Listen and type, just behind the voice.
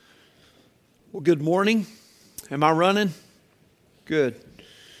Well, good morning. Am I running? Good.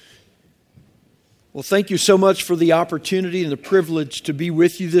 Well, thank you so much for the opportunity and the privilege to be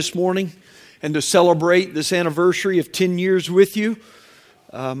with you this morning and to celebrate this anniversary of 10 years with you.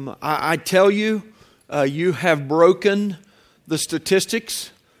 I tell you, you have broken the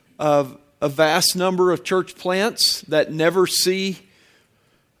statistics of a vast number of church plants that never see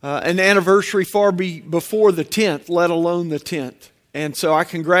an anniversary far before the 10th, let alone the 10th. And so I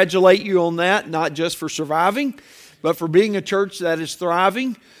congratulate you on that, not just for surviving, but for being a church that is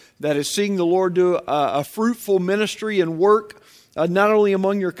thriving, that is seeing the Lord do a fruitful ministry and work, not only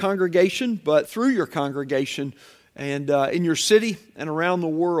among your congregation, but through your congregation and in your city and around the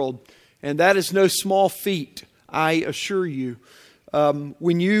world. And that is no small feat, I assure you.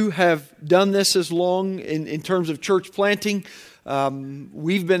 When you have done this as long in terms of church planting,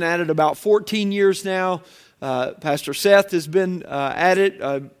 we've been at it about 14 years now. Pastor Seth has been at it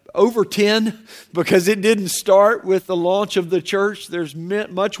over 10 because it didn't start with the launch of the church. There's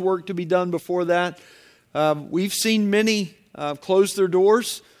much work to be done before that. We've seen many close their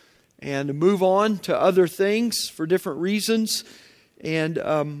doors and move on to other things for different reasons.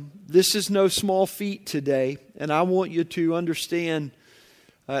 And this is no small feat today. And I want you to understand,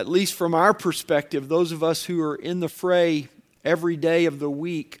 at least from our perspective, those of us who are in the fray every day of the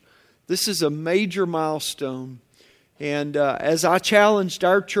week, this is a major milestone. And as I challenged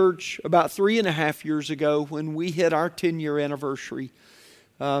our church about 3.5 years ago when we hit our 10-year anniversary,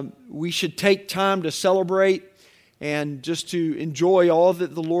 we should take time to celebrate and just to enjoy all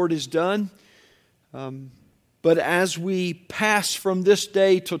that the Lord has done. But as we pass from this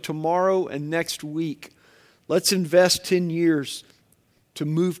day till tomorrow and next week, let's invest 10 years to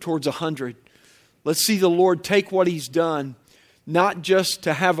move towards 100. Let's see the Lord take what He's done, not just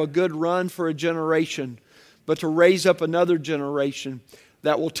to have a good run for a generation, but to raise up another generation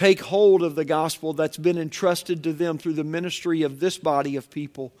that will take hold of the gospel that's been entrusted to them through the ministry of this body of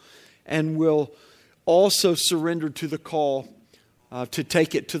people and will also surrender to the call to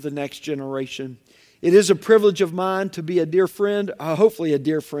take it to the next generation. It is a privilege of mine to be a dear friend, hopefully a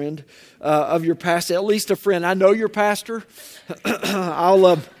dear friend of your pastor, at least a friend. I know your pastor.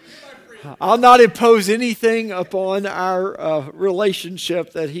 I'll not impose anything upon our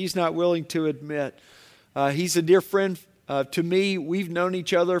relationship that he's not willing to admit. He's a dear friend to me. We've known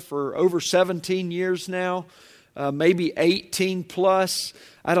each other for over 17 years now, maybe 18 plus.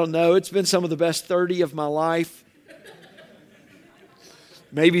 I don't know. It's been some of the best 30 of my life.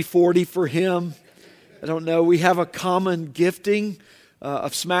 Maybe 40 for him. I don't know. We have a common gifting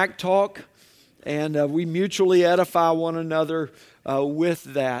of smack talk, and we mutually edify one another with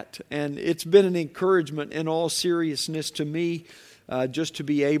that. And it's been an encouragement in all seriousness to me just to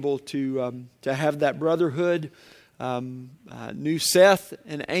be able to have that brotherhood. Knew Seth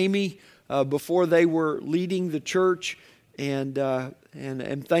and Amy before they were leading the church, and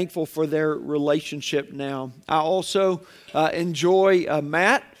am thankful for their relationship now. I also enjoy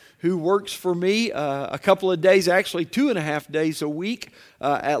Matt, who works for me a couple of days, actually 2.5 days a week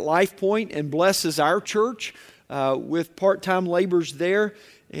at Life Point, and blesses our church with part-time labors there.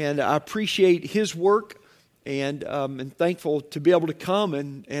 And I appreciate his work and thankful to be able to come.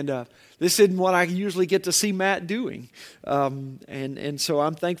 And this isn't what I usually get to see Matt doing. And so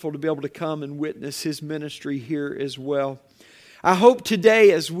I'm thankful to be able to come and witness his ministry here as well. I hope today,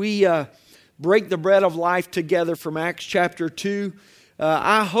 as we break the bread of life together from Acts chapter 2,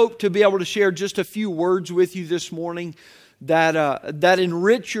 I hope to be able to share just a few words with you this morning that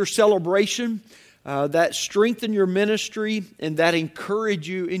enrich your celebration, that strengthen your ministry, and that encourage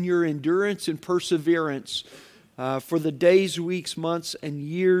you in your endurance and perseverance for the days, weeks, months, and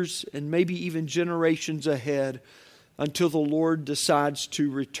years, and maybe even generations ahead until the Lord decides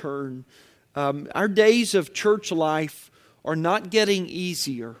to return. Our days of church life are not getting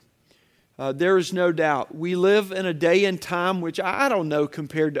easier. There is no doubt. We live in a day and time which I don't know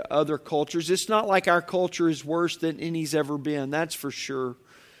compared to other cultures. It's not like our culture is worse than any's ever been, that's for sure.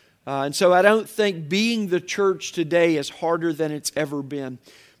 And so I don't think being the church today is harder than it's ever been.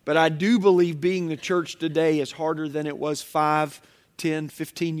 But I do believe being the church today is harder than it was 5, 10,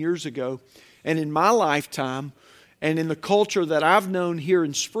 15 years ago. And in my lifetime, and in the culture that I've known here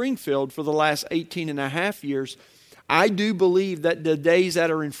in Springfield for the last 18 and a half years, I do believe that the days that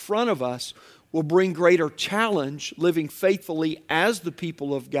are in front of us will bring greater challenge living faithfully as the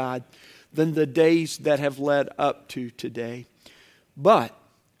people of God than the days that have led up to today. But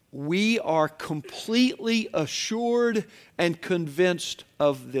we are completely assured and convinced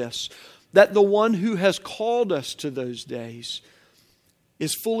of this, that the one who has called us to those days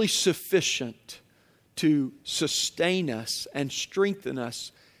is fully sufficient to sustain us and strengthen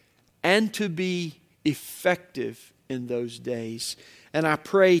us and to be effective in those days. And I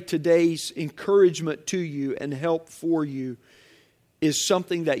pray today's encouragement to you and help for you is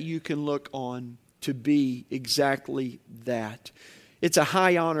something that you can look on to be exactly that. It's a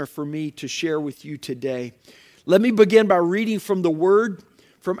high honor for me to share with you today. Let me begin by reading from the Word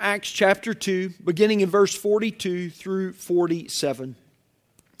from Acts chapter 2, beginning in verse 42 through 47.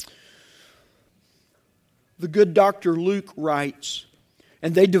 The good Dr. Luke writes,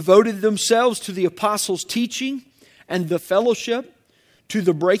 "And they devoted themselves to the apostles' teaching and the fellowship, to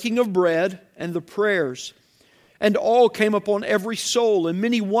the breaking of bread and the prayers. And all came upon every soul, and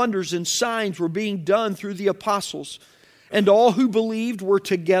many wonders and signs were being done through the apostles. And all who believed were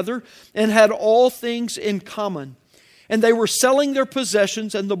together and had all things in common. And they were selling their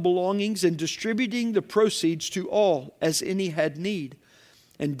possessions and the belongings and distributing the proceeds to all as any had need.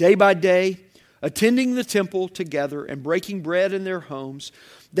 And day by day, attending the temple together and breaking bread in their homes,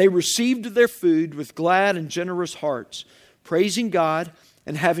 they received their food with glad and generous hearts, praising God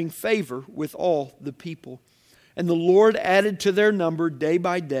and having favor with all the people. And the Lord added to their number day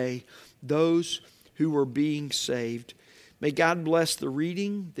by day those who were being saved." May God bless the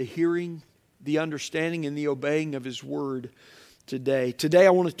reading, the hearing, the understanding, and the obeying of His Word today. Today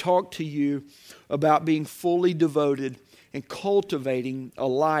I want to talk to you about being fully devoted and cultivating a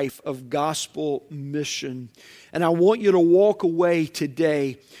life of gospel mission. And I want you to walk away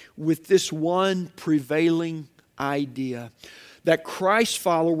today with this one prevailing idea: that Christ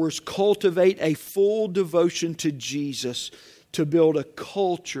followers cultivate a full devotion to Jesus to build a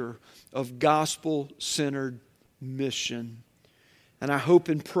culture of gospel-centered mission. And I hope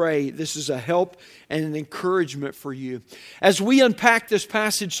and pray this is a help and an encouragement for you. As we unpack this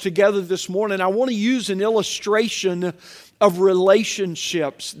passage together this morning, I want to use an illustration of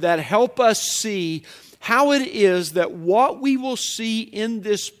relationships that help us see how it is that what we will see in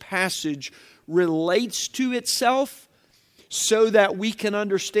this passage relates to itself, so that we can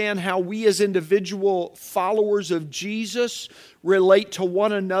understand how we as individual followers of Jesus relate to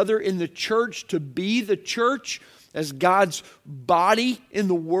one another in the church, to be the church as God's body in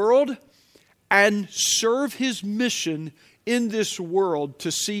the world, and serve His mission in this world to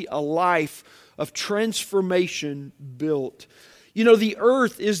see a life of transformation built. You know, the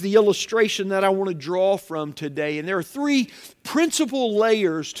earth is the illustration that I want to draw from today. And there are three principal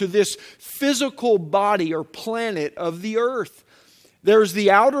layers to this physical body or planet of the earth. There's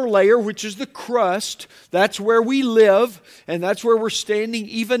the outer layer, which is the crust. That's where we live, and that's where we're standing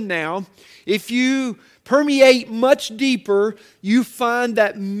even now. If you permeate much deeper, you find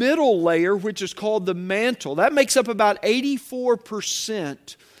that middle layer, which is called the mantle. That makes up about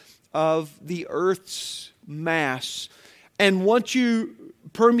 84% of the earth's mass. And once you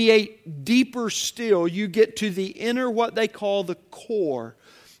permeate deeper still, you get to the inner, what they call the core.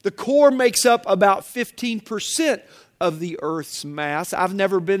 The core makes up about 15% of the earth's mass. I've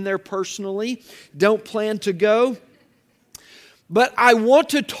never been there personally. Don't plan to go. But I want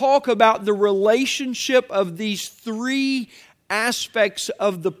to talk about the relationship of these three aspects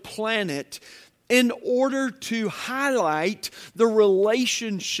of the planet in order to highlight the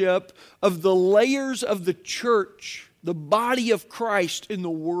relationship of the layers of the church, the body of Christ in the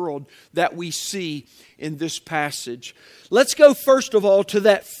world that we see in this passage. Let's go first of all to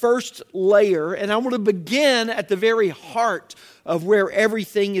that first layer, and I want to begin at the very heart of where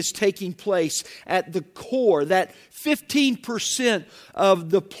everything is taking place, at the core, that 15%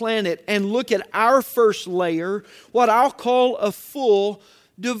 of the planet, and look at our first layer, what I'll call a full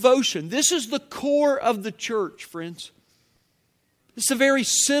devotion. This is the core of the church, friends. It's the very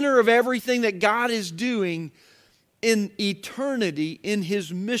center of everything that God is doing in eternity, in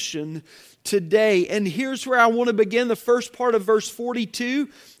His mission today. And here's where I want to begin, the first part of verse 42.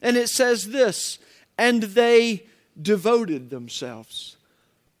 And it says this: "And they devoted themselves."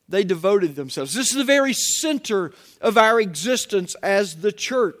 They devoted themselves. This is the very center of our existence as the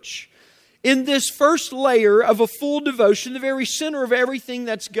church. In this first layer of a full devotion, the very center of everything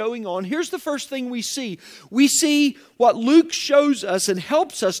that's going on, here's the first thing we see. We see what Luke shows us and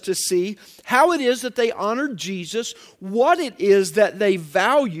helps us to see how it is that they honored Jesus, what it is that they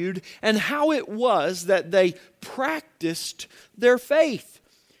valued, and how it was that they practiced their faith.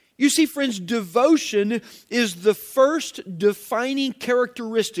 You see, friends, devotion is the first defining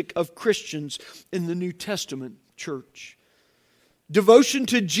characteristic of Christians in the New Testament church. Devotion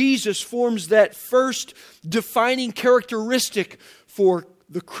to Jesus forms that first defining characteristic for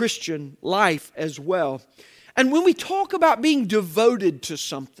the Christian life as well. And when we talk about being devoted to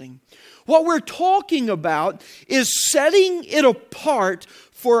something, what we're talking about is setting it apart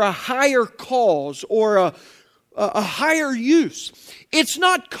for a higher cause or a higher use. It's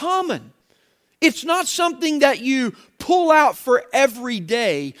not common. It's not something that you pull out for every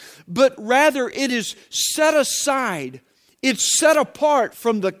day, but rather it is set aside. It's set apart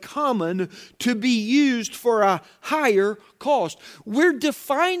from the common to be used for a higher cost. We're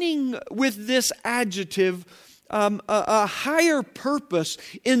defining with this adjective a higher purpose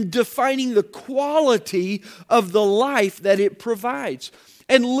in defining the quality of the life that it provides.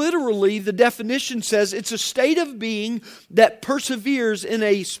 And literally, the definition says it's a state of being that perseveres in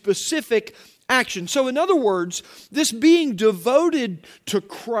a specific action. So in other words, this being devoted to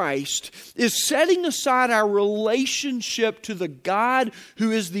Christ is setting aside our relationship to the God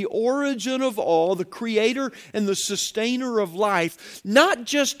who is the origin of all, the creator and the sustainer of life, not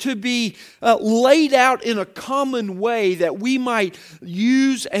just to be laid out in a common way that we might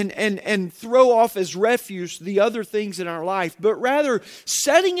use and throw off as refuse the other things in our life, but rather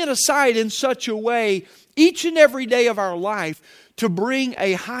setting it aside in such a way each and every day of our life to bring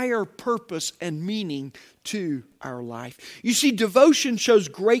a higher purpose and meaning to our life. You see, devotion shows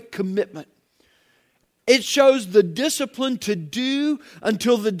great commitment. It shows the discipline to do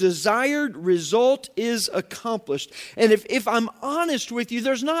until the desired result is accomplished. And if I'm honest with you,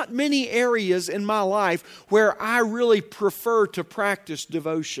 there's not many areas in my life where I really prefer to practice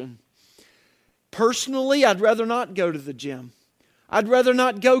devotion. Personally, I'd rather not go to the gym. I'd rather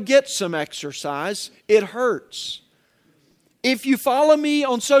not go get some exercise. It hurts. If you follow me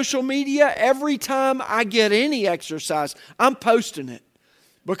on social media, every time I get any exercise, I'm posting it.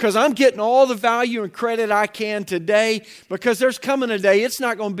 Because I'm getting all the value and credit I can today. Because there's coming a day it's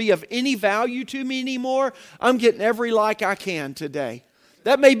not going to be of any value to me anymore. I'm getting every like I can today.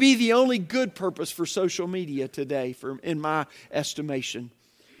 That may be the only good purpose for social media today, in my estimation.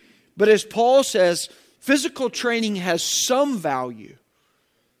 But as Paul says, physical training has some value.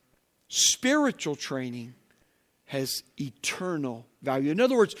 Spiritual training has eternal value. In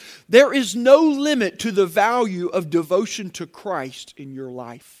other words, there is no limit to the value of devotion to Christ in your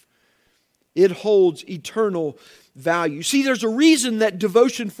life. It holds eternal value. See, there's a reason that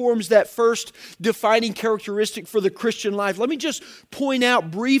devotion forms that first defining characteristic for the Christian life. Let me just point out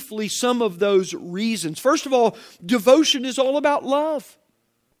briefly some of those reasons. First of all, devotion is all about love.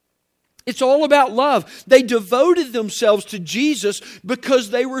 It's all about love. They devoted themselves to Jesus because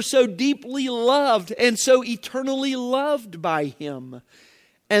they were so deeply loved and so eternally loved by Him.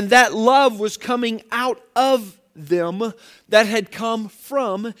 And that love was coming out of them that had come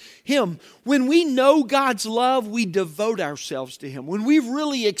from Him. When we know God's love, we devote ourselves to Him. When we've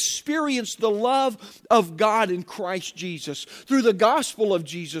really experienced the love of God in Christ Jesus, through the gospel of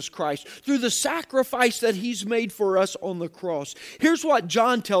Jesus Christ, through the sacrifice that He's made for us on the cross. Here's what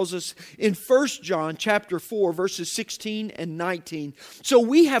John tells us in 1 John chapter 4, verses 16 and 19. So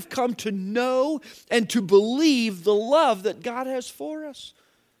we have come to know and to believe the love that God has for us.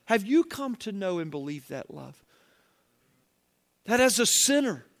 Have you come to know and believe that love? That as a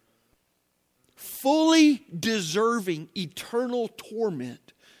sinner, fully deserving eternal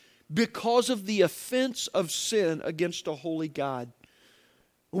torment because of the offense of sin against a holy God,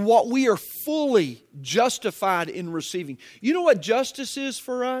 what we are fully justified in receiving. You know what justice is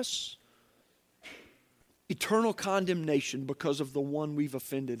for us? Eternal condemnation because of the one we've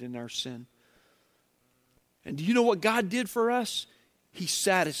offended in our sin. And do you know what God did for us? He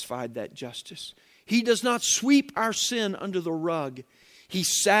satisfied that justice. He does not sweep our sin under the rug. He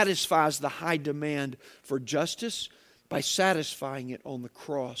satisfies the high demand for justice by satisfying it on the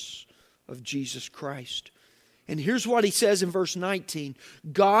cross of Jesus Christ. And here's what He says in verse 19.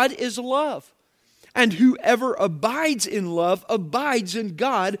 God is love, and whoever abides in love abides in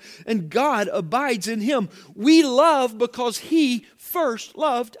God, and God abides in him. We love because He first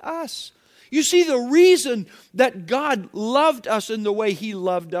loved us. You see, the reason that God loved us in the way He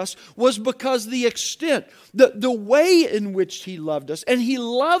loved us was because the extent, the way in which He loved us. And He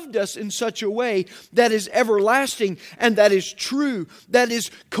loved us in such a way that is everlasting and that is true, that is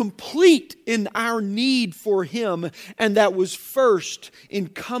complete in our need for Him, and that was first in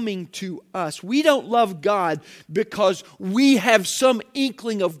coming to us. We don't love God because we have some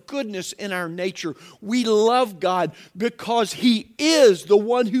inkling of goodness in our nature. We love God because He is the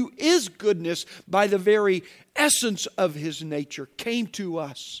one who is goodness by the very essence of His nature, came to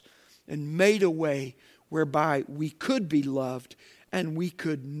us and made a way whereby we could be loved and we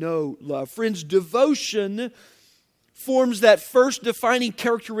could know love. Friends, devotion forms that first defining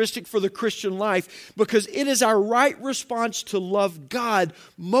characteristic for the Christian life because it is our right response to love God,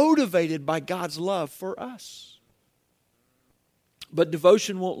 motivated by God's love for us. But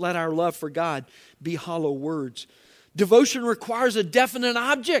devotion won't let our love for God be hollow words. Devotion requires a definite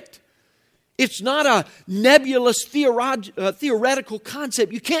object. It's not a nebulous theoretical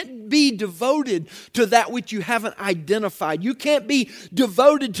concept. You can't be devoted to that which you haven't identified. You can't be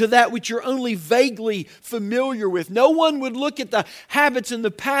devoted to that which you're only vaguely familiar with. No one would look at the habits and the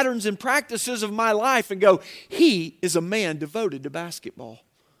patterns and practices of my life and go, he is a man devoted to basketball.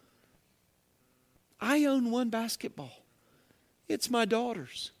 I own one basketball. It's my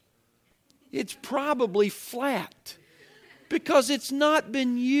daughter's. It's probably flat because it's not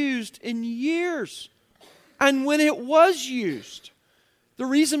been used in years. And when it was used, the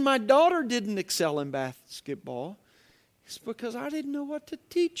reason my daughter didn't excel in basketball is because I didn't know what to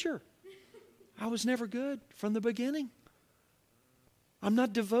teach her. I was never good from the beginning. I'm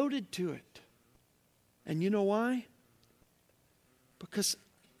not devoted to it. And you know why? Because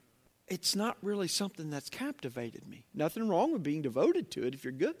it's not really something that's captivated me. Nothing wrong with being devoted to it if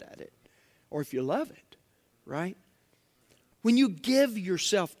you're good at it or if you love it, right? When you give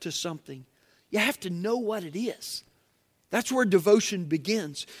yourself to something, you have to know what it is. That's where devotion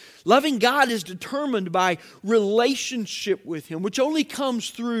begins. Loving God is determined by relationship with Him, which only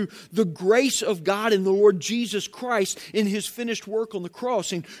comes through the grace of God in the Lord Jesus Christ in His finished work on the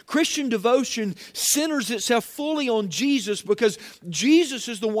cross. And Christian devotion centers itself fully on Jesus because Jesus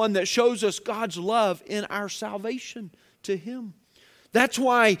is the one that shows us God's love in our salvation to Him. That's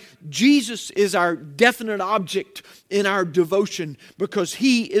why Jesus is our definite object in our devotion, because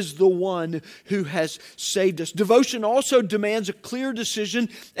He is the one who has saved us. Devotion also demands a clear decision,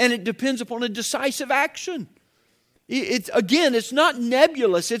 and it depends upon a decisive action. It's not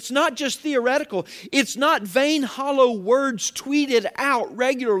nebulous. It's not just theoretical. It's not vain, hollow words tweeted out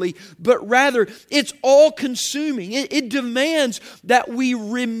regularly, but rather it's all-consuming. It demands that we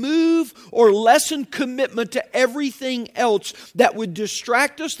remove or lessen commitment to everything else that would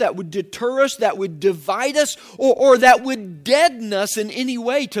distract us, that would deter us, that would divide us, or that would deaden us in any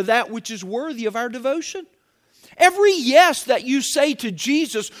way to that which is worthy of our devotion. Every yes that you say to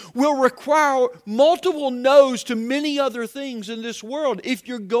Jesus will require multiple no's to many other things in this world if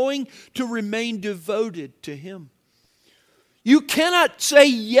you're going to remain devoted to Him. You cannot say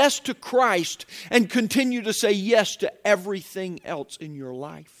yes to Christ and continue to say yes to everything else in your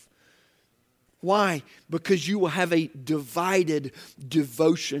life. Why? Because you will have a divided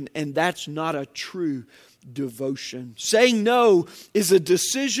devotion, and that's not a true devotion. Saying no is a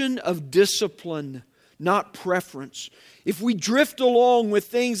decision of discipline, not preference. If we drift along with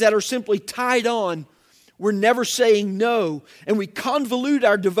things that are simply tied on, we're never saying no, and we convolute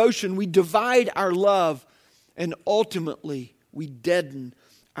our devotion, we divide our love, and ultimately we deaden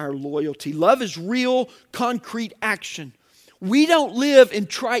our loyalty. Love is real, concrete action. We don't live in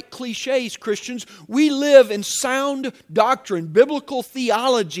trite cliches, Christians. We live in sound doctrine, biblical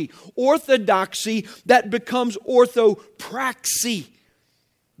theology, orthodoxy that becomes orthopraxy.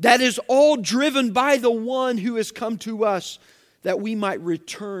 That is all driven by the one who has come to us that we might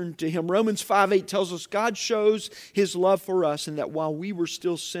return to Him. Romans 5:8 tells us God shows His love for us and that while we were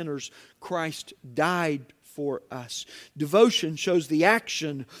still sinners, Christ died for us. Devotion shows the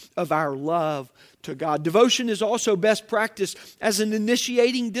action of our love to God. Devotion is also best practiced as an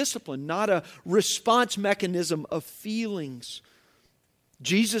initiating discipline, not a response mechanism of feelings.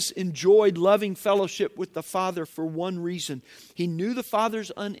 Jesus enjoyed loving fellowship with the Father for one reason. He knew the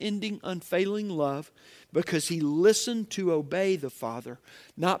Father's unending, unfailing love because He listened to obey the Father,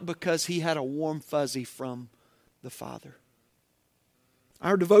 not because He had a warm fuzzy from the Father.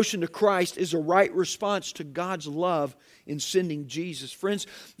 Our devotion to Christ is a right response to God's love in sending Jesus. Friends,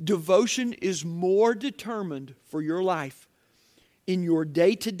 devotion is more determined for your life in your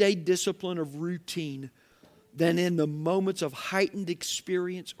day-to-day discipline of routine than in the moments of heightened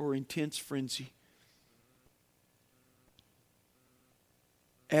experience or intense frenzy.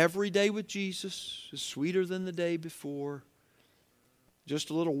 Every day with Jesus is sweeter than the day before. Just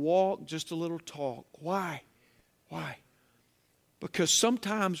a little walk, just a little talk. Why? Why? Because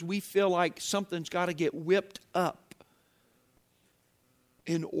sometimes we feel like something's got to get whipped up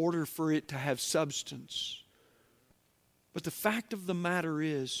in order for it to have substance. But the fact of the matter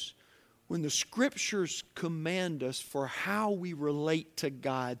is, when the Scriptures command us for how we relate to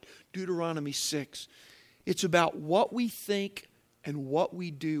God, Deuteronomy 6, it's about what we think and what we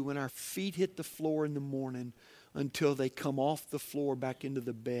do when our feet hit the floor in the morning until they come off the floor back into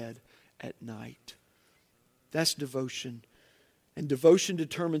the bed at night. That's devotion. And devotion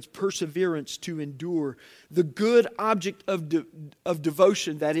determines perseverance to endure. The good object of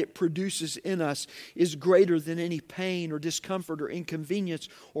devotion that it produces in us is greater than any pain or discomfort or inconvenience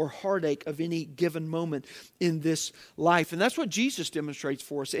or heartache of any given moment in this life. And that's what Jesus demonstrates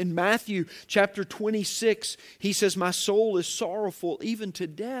for us. In Matthew chapter 26, He says, "My soul is sorrowful even to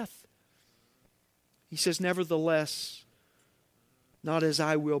death." He says, nevertheless, not as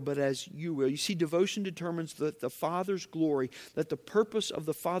I will, but as you will. You see, devotion determines that the Father's glory, that the purpose of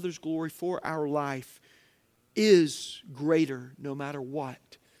the Father's glory for our life is greater no matter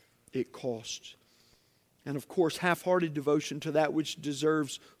what it costs. And of course, half-hearted devotion to that which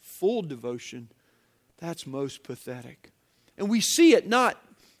deserves full devotion, that's most pathetic. And we see it not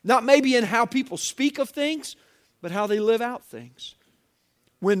maybe in how people speak of things, but how they live out things.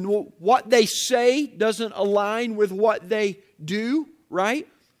 When what they say doesn't align with what they do, right?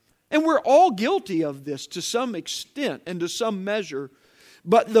 And we're all guilty of this to some extent and to some measure.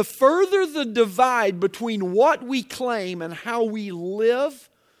 But the further the divide between what we claim and how we live,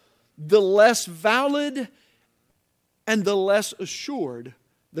 the less valid and the less assured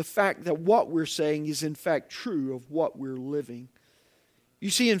the fact that what we're saying is in fact true of what we're living. You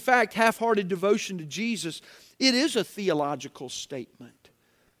see, in fact, half-hearted devotion to Jesus, it is a theological statement.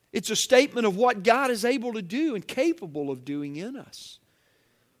 It's a statement of what God is able to do and capable of doing in us.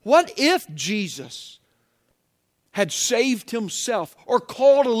 What if Jesus had saved Himself or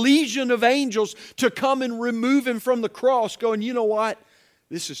called a legion of angels to come and remove Him from the cross, going, you know what?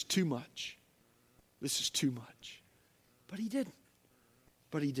 This is too much. This is too much. But He didn't.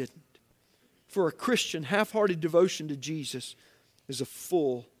 But He didn't. For a Christian, half-hearted devotion to Jesus is a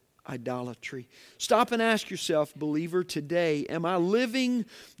full idolatry. Stop and ask yourself, believer, today, am I living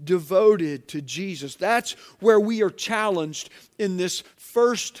devoted to Jesus? That's where we are challenged in this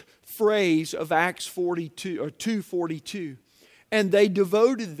first phrase of Acts 42 or 2:42. And they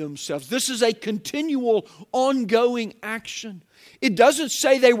devoted themselves. This is a continual, ongoing action. It doesn't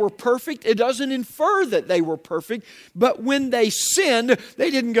say they were perfect. It doesn't infer that they were perfect. But when they sinned, they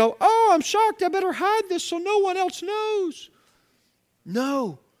didn't go, oh, I'm shocked. I better hide this so no one else knows.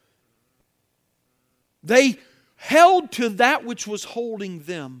 No. They held to that which was holding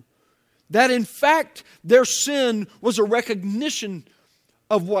them. That in fact, their sin was a recognition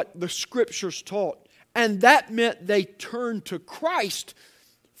of what the Scriptures taught. And that meant they turned to Christ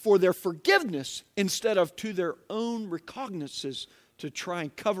for their forgiveness instead of to their own recognizances to try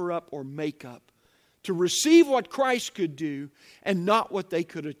and cover up or make up. To receive what Christ could do and not what they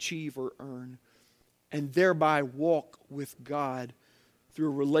could achieve or earn. And thereby walk with God through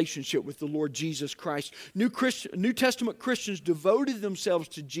a relationship with the Lord Jesus Christ. New Testament Christians devoted themselves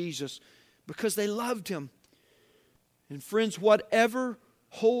to Jesus because they loved Him. And friends, whatever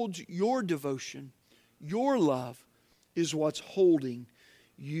holds your devotion, your love, is what's holding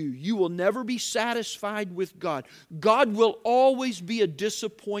you. You will never be satisfied with God. God will always be a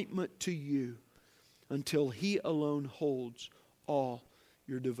disappointment to you until He alone holds all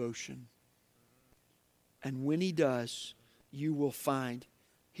your devotion. And when He does, you will find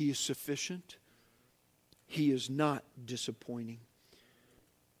He is sufficient. He is not disappointing.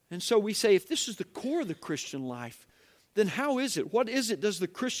 And so we say, if this is the core of the Christian life, then how is it? What is it? Does the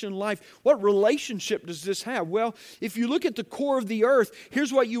Christian life, what relationship does this have? Well, if you look at the core of the earth,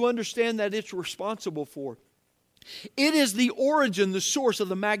 here's what you understand that it's responsible for. It is the origin, the source of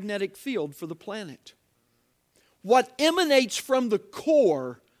the magnetic field for the planet. What emanates from the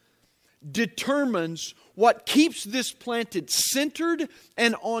core determines what keeps this planet centered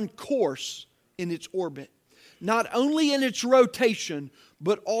and on course in its orbit. Not only in its rotation,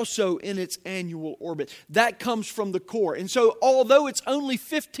 but also in its annual orbit. That comes from the core. And so, although it's only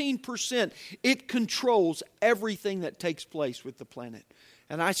 15%, it controls everything that takes place with the planet.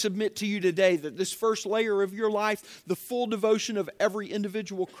 And I submit to you today that this first layer of your life, the full devotion of every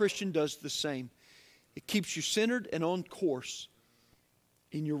individual Christian, does the same. It keeps you centered and on course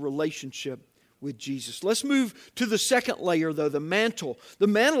in your relationship with Jesus. Let's move to the second layer, though, the mantle. The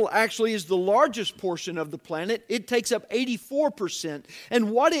mantle actually is the largest portion of the planet. It takes up 84%. And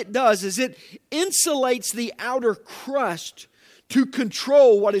what it does is it insulates the outer crust to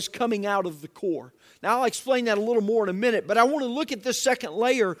control what is coming out of the core. Now, I'll explain that a little more in a minute, but I want to look at this second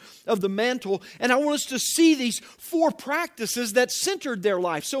layer of the mantle, and I want us to see these 4 practices that centered their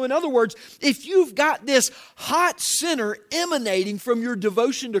life. So, in other words, if you've got this hot center emanating from your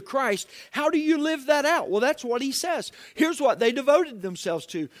devotion to Christ, how do you live that out? Well, that's what he says. Here's what they devoted themselves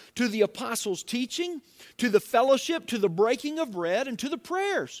to the apostles' teaching, to the fellowship, to the breaking of bread, and to the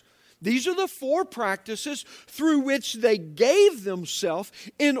prayers. These are the 4 practices through which they gave themselves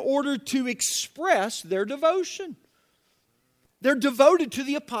in order to express their devotion. They're devoted to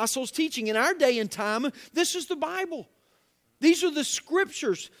the apostles' teaching. In our day and time, this is the Bible. These are the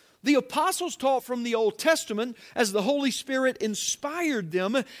Scriptures. The apostles taught from the Old Testament as the Holy Spirit inspired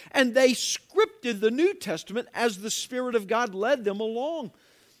them, and they scripted the New Testament as the Spirit of God led them along.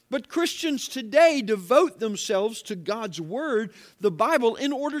 But Christians today devote themselves to God's Word, the Bible,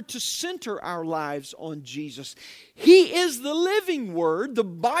 in order to center our lives on Jesus. He is the living Word. The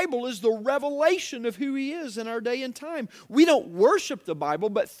Bible is the revelation of who He is in our day and time. We don't worship the Bible,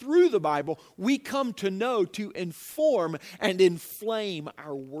 but through the Bible, we come to know, to inform, and inflame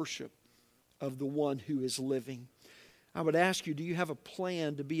our worship of the one who is living. I would ask you, do you have a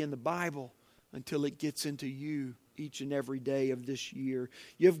plan to be in the Bible until it gets into you each and every day of this year?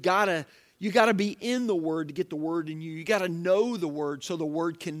 You got to be in the Word to get the Word in you. You got to know the Word so the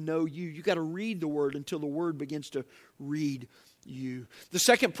Word can know you. You got to read the Word until the Word begins to read you. The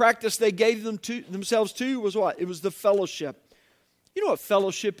second practice they gave themselves to was what? It was the fellowship. You know what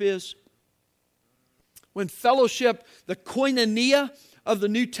fellowship is? When fellowship, the koinonia of the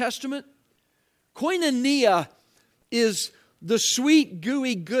New Testament, koinonia is the sweet,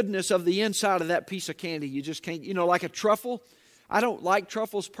 gooey goodness of the inside of that piece of candy. You just can't, like a truffle. I don't like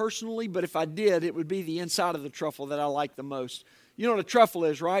truffles personally, but if I did, it would be the inside of the truffle that I like the most. You know what a truffle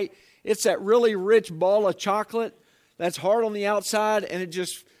is, right? It's that really rich ball of chocolate that's hard on the outside and it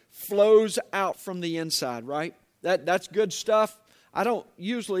just flows out from the inside, right? That's good stuff. I don't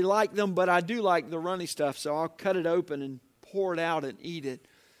usually like them, but I do like the runny stuff, so I'll cut it open and pour it out and eat it.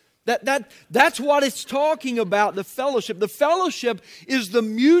 That's what it's talking about, the fellowship. The fellowship is the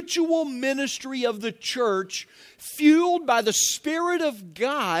mutual ministry of the church, fueled by the Spirit of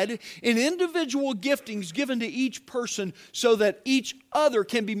God in individual giftings given to each person so that each other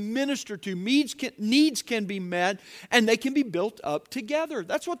can be ministered to, needs can be met, and they can be built up together.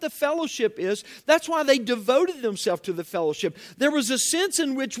 That's what the fellowship is. That's why they devoted themselves to the fellowship. There was a sense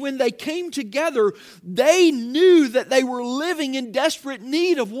in which when they came together, they knew that they were living in desperate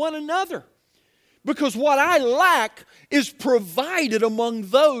need of one another. Because what I lack is provided among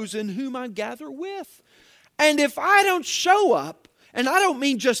those in whom I gather with. And if I don't show up, and I don't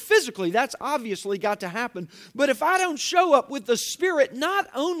mean just physically, that's obviously got to happen, but if I don't show up with the spirit not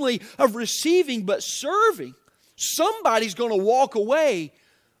only of receiving but serving, somebody's going to walk away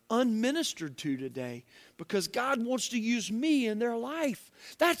unministered to today because God wants to use me in their life.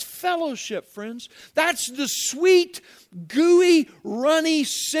 That's fellowship, friends. That's the sweet, gooey, runny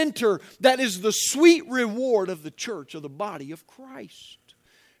center that is the sweet reward of the church, of the body of Christ.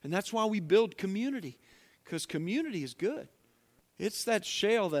 And that's why we build community, because community is good. It's that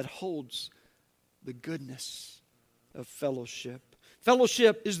shell that holds the goodness of fellowship.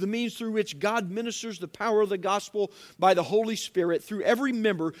 Fellowship is the means through which God ministers the power of the gospel by the Holy Spirit through every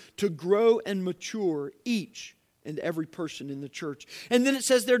member to grow and mature each and every person in the church. And then it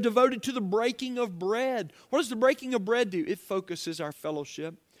says they're devoted to the breaking of bread. What does the breaking of bread do? It focuses our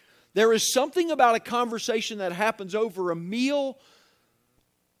fellowship. There is something about a conversation that happens over a meal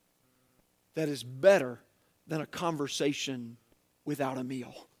that is better than a conversation without a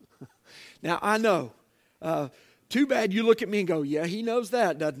meal. Now, I know, too bad you look at me and go, yeah, he knows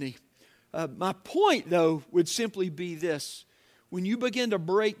that, doesn't he? My point, though, would simply be this. When you begin to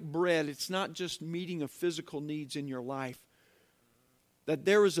break bread, it's not just meeting of physical needs in your life. That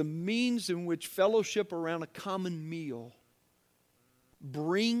there is a means in which fellowship around a common meal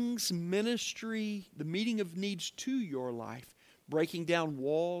brings ministry, the meeting of needs to your life. Breaking down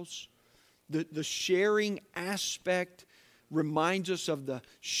walls. The sharing aspect reminds us of the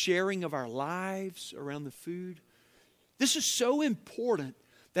sharing of our lives around the food. This is so important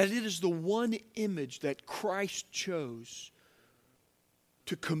that it is the one image that Christ chose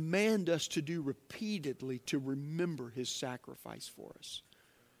to command us to do repeatedly to remember His sacrifice for us.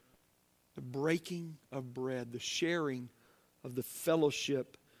 The breaking of bread, the sharing of the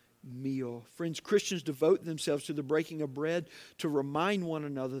fellowship meal. Friends, Christians devote themselves to the breaking of bread to remind one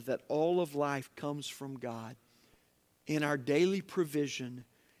another that all of life comes from God in our daily provision,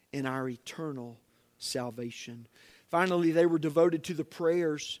 in our eternal salvation. Finally, they were devoted to the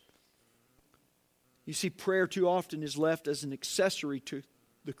prayers. You see, prayer too often is left as an accessory to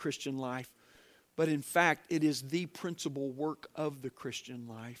the Christian life, but in fact, it is the principal work of the Christian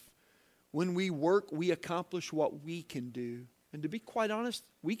life. When we work, we accomplish what we can do. And to be quite honest,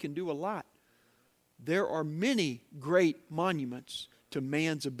 we can do a lot. There are many great monuments to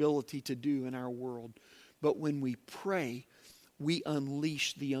man's ability to do in our world. But when we pray, we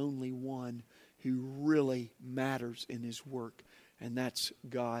unleash the only one who really matters in His work, and that's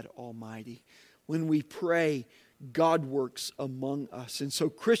God Almighty. When we pray, God works among us. And so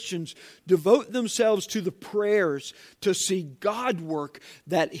Christians devote themselves to the prayers to see God work,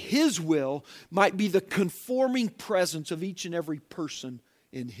 that His will might be the conforming presence of each and every person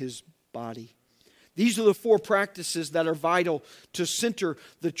in His body. These are the four practices that are vital to center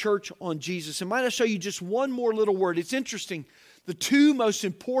the church on Jesus. And might I show you just one more little word? It's interesting The two most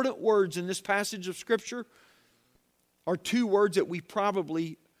important words in this passage of Scripture are two words that we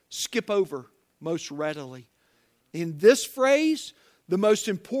probably skip over most readily. In this phrase, the most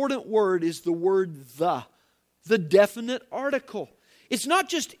important word is the word the definite article. It's not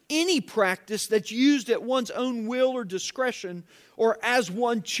just any practice that's used at one's own will or discretion or as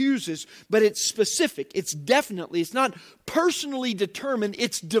one chooses, but it's specific. It's not personally determined.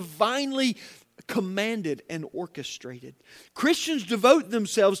 It's divinely commanded and orchestrated. Christians devote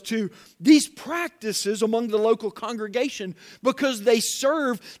themselves to these practices among the local congregation because they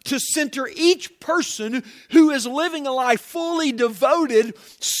serve to center each person who is living a life fully devoted,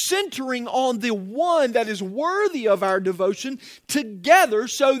 centering on the one that is worthy of our devotion together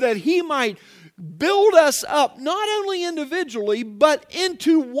so that He might build us up, not only individually, but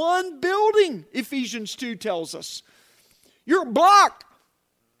into one building, Ephesians 2 tells us. You're a block.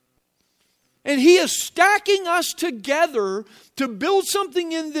 And He is stacking us together to build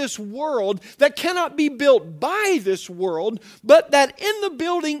something in this world that cannot be built by this world, but that in the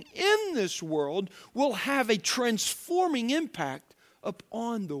building in this world will have a transforming impact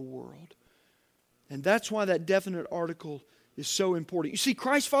upon the world. And that's why that definite article is so important. You see,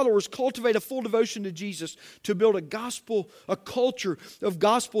 Christ followers cultivate a full devotion to Jesus to build a culture of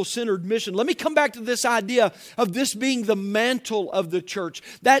gospel-centered mission. Let me come back to this idea of this being the mantle of the church.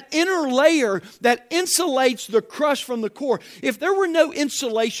 That inner layer that insulates the crust from the core. If there were no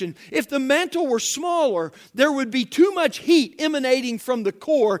insulation, if the mantle were smaller, there would be too much heat emanating from the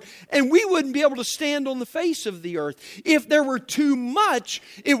core, and we wouldn't be able to stand on the face of the earth. If there were too much,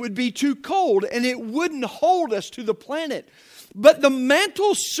 it would be too cold, and it wouldn't hold us to the planet. But the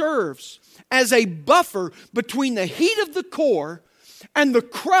mantle serves as a buffer between the heat of the core and the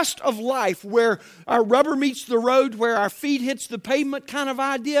crust of life, where our rubber meets the road, where our feet hits the pavement kind of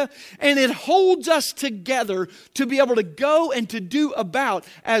idea. And it holds us together to be able to go and to do about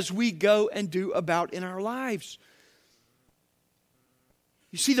as we go and do about in our lives.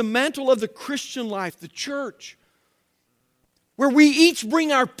 You see, the mantle of the Christian life, the church, where we each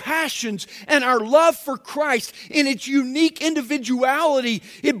bring our passions and our love for Christ in its unique individuality.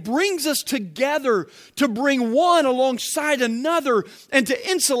 It brings us together to bring one alongside another and to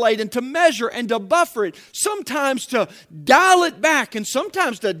insulate and to measure and to buffer it. Sometimes to dial it back and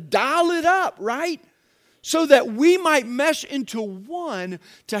sometimes to dial it up, right? So that we might mesh into one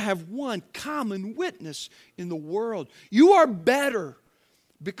to have one common witness in the world. You are better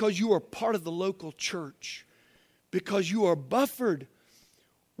because you are part of the local church. Because you are buffered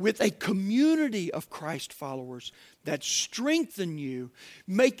with a community of Christ followers that strengthen you,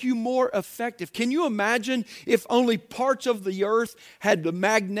 make you more effective. Can you imagine if only parts of the earth had the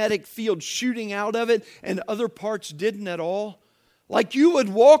magnetic field shooting out of it and other parts didn't at all? Like you would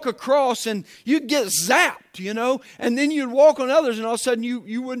walk across and you'd get zapped, and then you'd walk on others and all of a sudden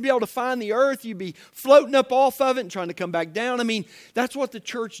you wouldn't be able to find the earth. You'd be floating up off of it and trying to come back down. I mean, that's what the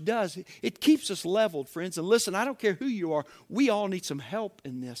church does. It keeps us leveled, friends. And listen, I don't care who you are. We all need some help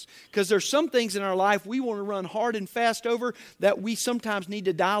in this. Because there's some things in our life we want to run hard and fast over that we sometimes need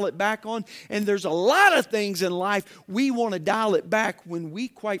to dial it back on. And there's a lot of things in life we want to dial it back when we,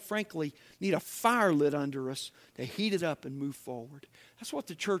 quite frankly, need a fire lit under us to heat it up and move forward. That's what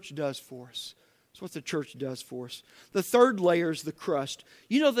the church does for us. That's what the church does for us. The third layer is the crust.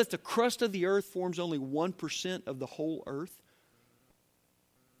 You know that the crust of the earth forms only 1% of the whole earth?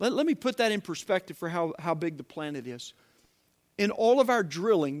 Let me put that in perspective for how big the planet is. In all of our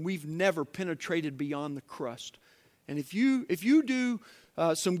drilling, we've never penetrated beyond the crust. And if you do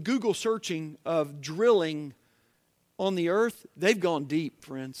some Google searching of drilling on the earth, they've gone deep,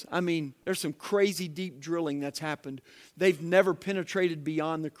 friends. I mean, there's some crazy deep drilling that's happened. They've never penetrated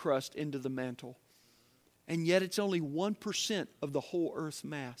beyond the crust into the mantle. And yet it's only 1% of the whole earth's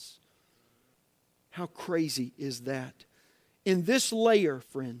mass. How crazy is that? In this layer,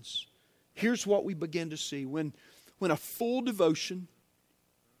 friends, here's what we begin to see. When a full devotion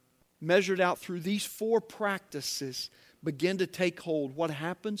measured out through these four practices begin to take hold, what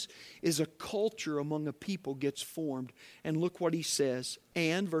happens is a culture among a people gets formed. And look what he says.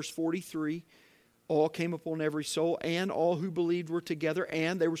 And, verse 43, all came upon every soul, and all who believed were together,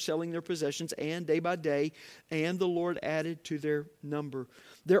 and they were selling their possessions, and day by day, and the Lord added to their number.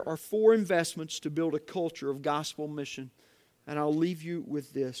 There are four investments to build a culture of gospel mission. And I'll leave you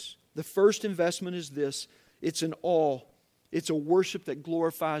with this. The first investment is this. It's an awe. It's a worship that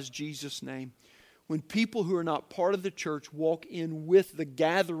glorifies Jesus' name. When people who are not part of the church walk in with the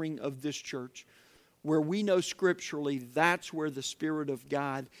gathering of this church, where we know scripturally that's where the Spirit of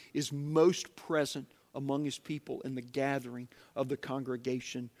God is most present among His people in the gathering of the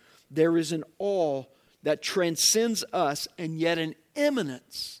congregation, there is an awe that transcends us, and yet an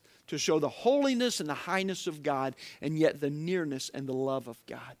eminence to show the holiness and the highness of God, and yet the nearness and the love of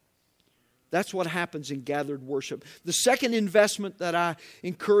God. That's what happens in gathered worship. The second investment that I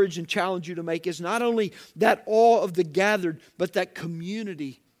encourage and challenge you to make is not only that awe of the gathered, but that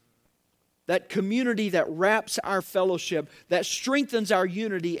community. That community that wraps our fellowship, that strengthens our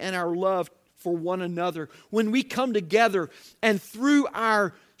unity and our love for one another. When we come together and through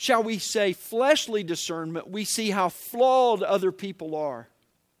our, shall we say, fleshly discernment, we see how flawed other people are.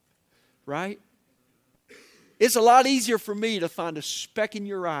 Right? It's a lot easier for me to find a speck in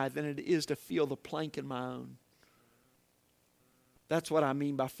your eye than it is to feel the plank in my own. That's what I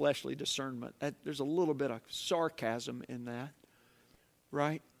mean by fleshly discernment. There's a little bit of sarcasm in that.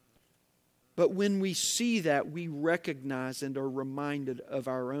 Right? But when we see that, we recognize and are reminded of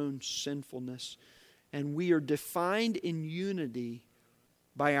our own sinfulness. And we are defined in unity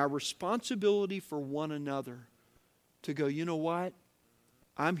by our responsibility for one another to go, you know what?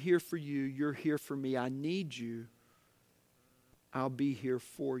 I'm here for you. You're here for me. I need you. I'll be here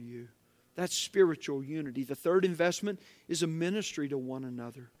for you. That's spiritual unity. The third investment is a ministry to one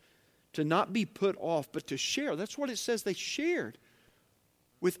another. To not be put off, but to share. That's what it says. They shared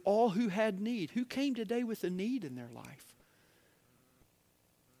with all who had need. Who came today with a need in their life?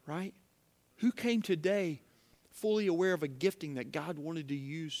 Right? Who came today fully aware of a gifting that God wanted to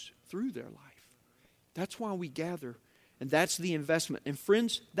use through their life? That's why we gather. And that's the investment. And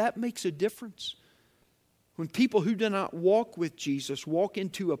friends, that makes a difference. When people who do not walk with Jesus walk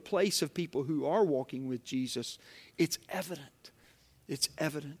into a place of people who are walking with Jesus, it's evident. It's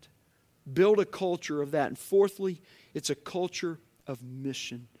evident. Build a culture of that. And fourthly, it's a culture of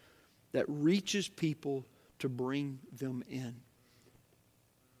mission that reaches people to bring them in.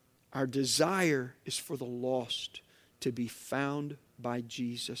 Our desire is for the lost to be found by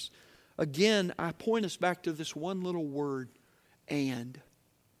Jesus. Again, I point us back to this one little word, and.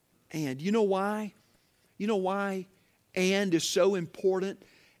 And. You know why? You know why and is so important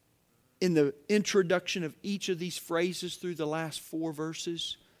in the introduction of each of these phrases through the last 4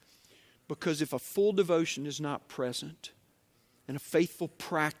 verses? Because if a full devotion is not present and a faithful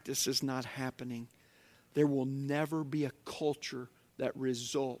practice is not happening, there will never be a culture that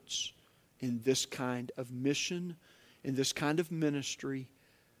results in this kind of mission, in this kind of ministry,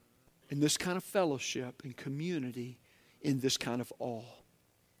 in this kind of fellowship and community, in this kind of awe.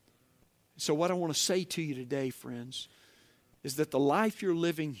 So what I want to say to you today, friends, is that the life you're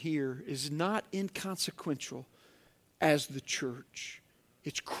living here is not inconsequential as the church.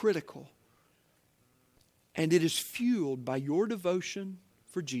 It's critical. And it is fueled by your devotion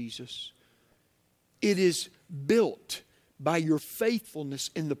for Jesus. It is built by your faithfulness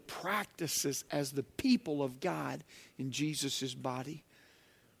in the practices as the people of God in Jesus' body.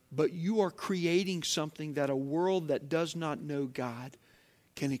 But you are creating something that a world that does not know God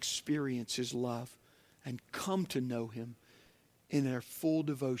can experience His love and come to know Him in their full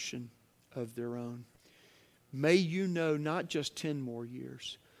devotion of their own. May you know not just 10 more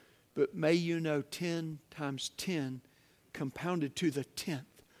years, but may you know 10 times 10 compounded to the 10th,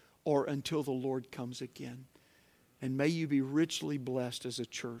 or until the Lord comes again. And may you be richly blessed as a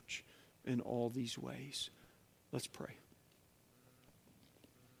church in all these ways. Let's pray.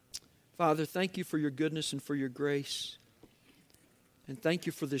 Father, thank you for your goodness and for your grace. And thank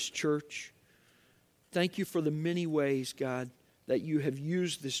you for this church. Thank you for the many ways, God, that you have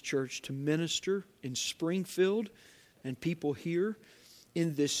used this church to minister in Springfield and people here,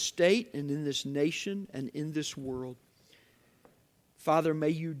 in this state and in this nation and in this world. Father, may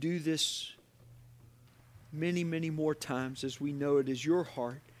you do this many, many more times as we know it is your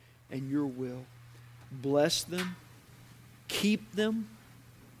heart and your will. Bless them, keep them,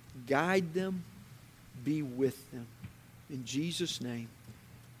 guide them, be with them. In Jesus' name,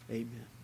 amen.